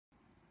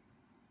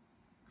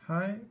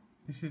Hi,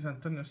 this is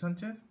Antonio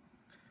Sanchez.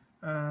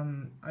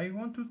 I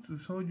wanted to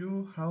show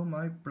you how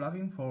my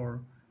plugin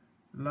for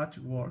Latch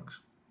works.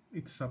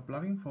 It's a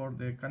plugin for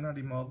the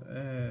CanaryMod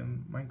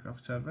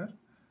Minecraft server,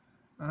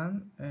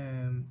 and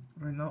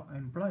right now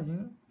I'm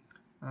playing,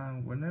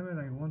 and whenever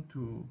I want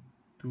to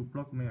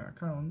block my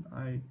account,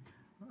 I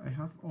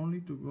have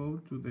only to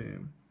go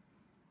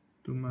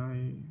to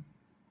my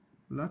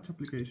Latch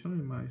application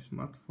in my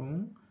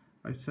smartphone.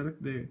 I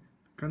select the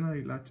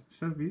Canary Latch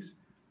service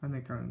and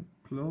I can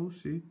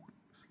close it,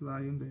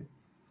 sliding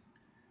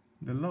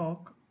the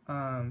lock,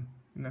 and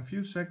in a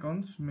few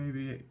seconds,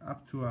 maybe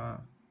up to a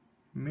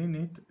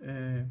minute,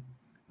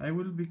 I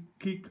will be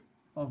kicked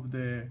of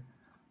the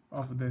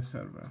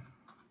server.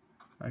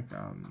 I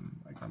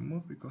can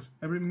move because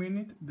every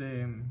minute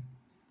the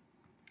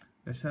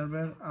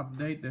server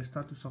update the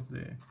status of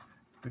the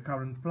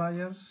current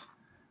players.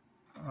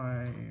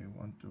 I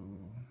want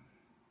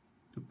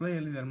to play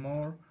a little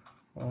more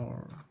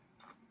or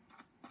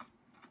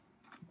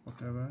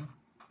whatever,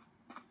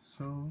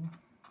 so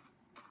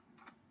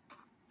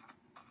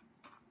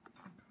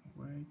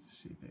wait to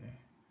see the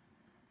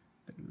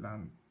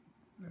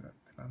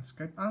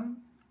landscape, and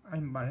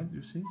I'm banned.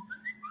 You see,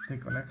 the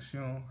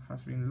connection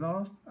has been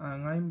lost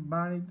and I'm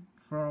banned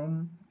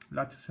from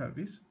Latch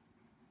service.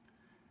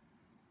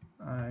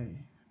 I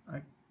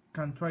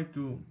can try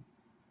to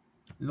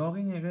log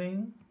in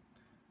again.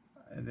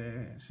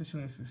 The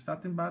session is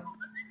starting, but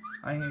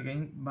I'm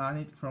again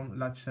banned from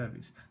Latch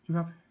service. You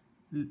have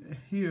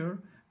here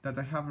that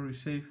I have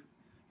received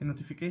a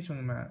notification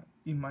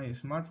in my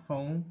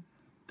smartphone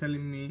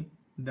telling me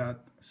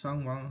that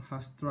someone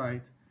has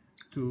tried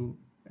to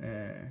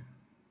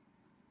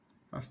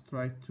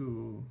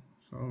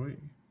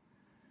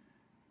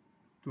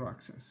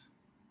access.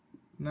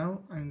 Now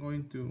I'm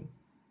going to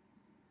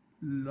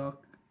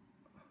lock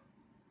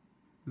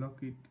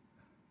it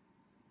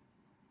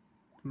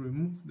to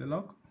remove the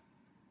lock.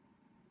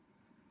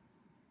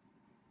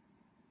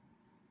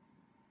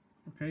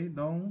 Okay,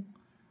 done.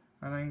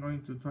 And I'm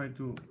going to try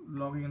to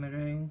log in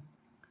again,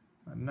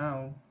 and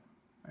now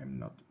I'm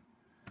not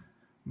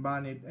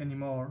banned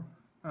anymore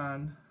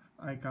and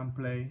I can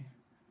play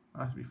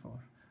as before.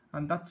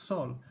 And that's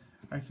all.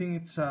 I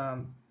think it's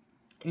an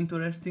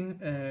interesting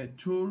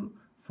tool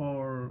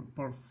for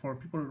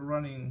people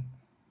running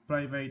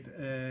private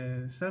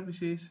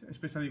services,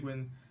 especially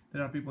when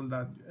there are people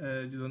that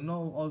you don't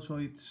know. Also,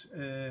 it's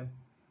a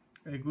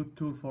good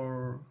tool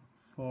for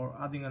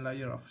adding a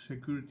layer of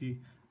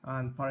security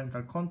and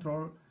parental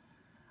control.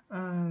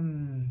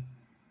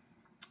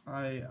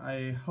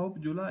 I hope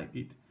you like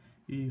it.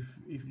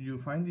 If you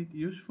find it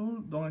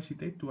useful, don't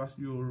hesitate to ask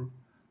your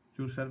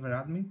server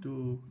admin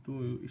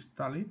to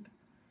install it.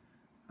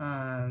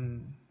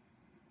 And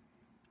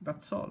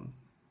that's all.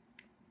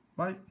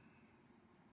 Bye.